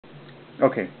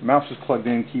Okay, mouse is plugged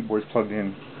in, keyboard is plugged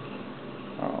in.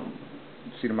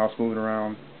 See the mouse moving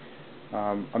around.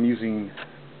 I'm using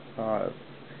a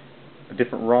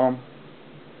different ROM.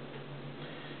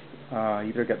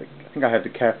 I think I have the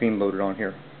caffeine loaded on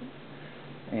here,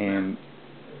 and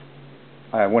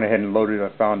I went ahead and loaded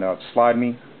it. I found out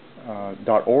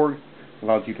slideme.org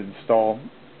allows you to install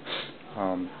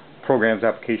programs,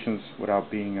 applications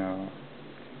without being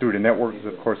through the network.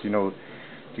 Of course, you know,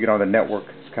 to get on the network,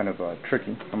 it's kind of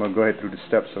tricky. I'm going to go ahead through the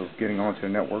steps of getting onto the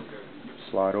network.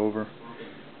 Slide over.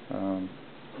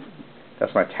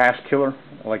 That's my task killer.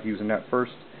 I like using that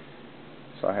first.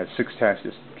 So I had 6 tasks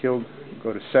just killed.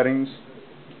 Go to settings,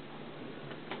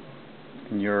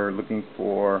 and you're looking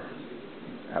for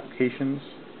applications.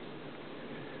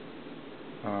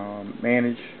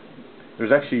 Manage.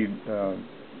 There's actually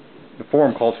the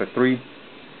forum calls for 3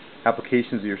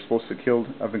 applications that you're supposed to kill.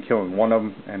 I've been killing one of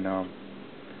them, and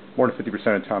more than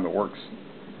 50% of the time it works.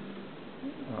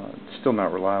 It's still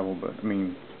not reliable, but I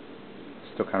mean,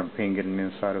 it's still kind of a pain getting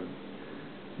inside of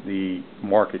the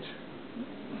market.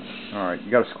 Alright,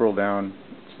 you got to scroll down.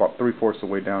 It's about 3/4 of the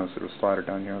way down, so it'll slider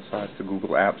down here on the side to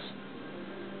Google Apps.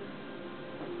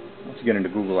 Once you get into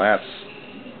Google Apps,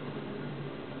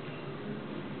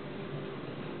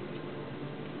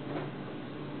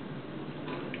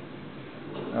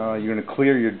 you're going to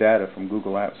clear your data from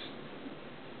Google Apps.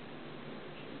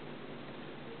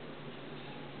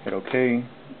 Hit OK.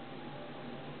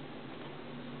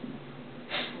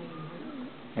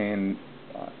 And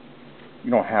you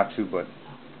don't have to, but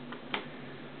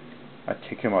I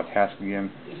take him out task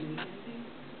again.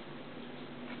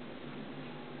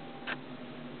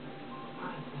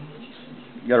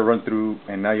 You got to run through,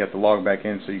 and now you have to log back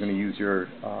in, so you're going to use your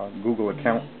Google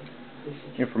account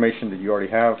information that you already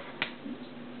have.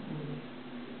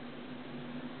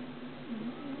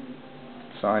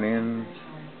 Sign in.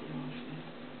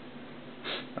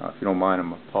 If you don't mind, I'm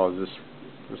going to pause this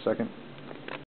for a second.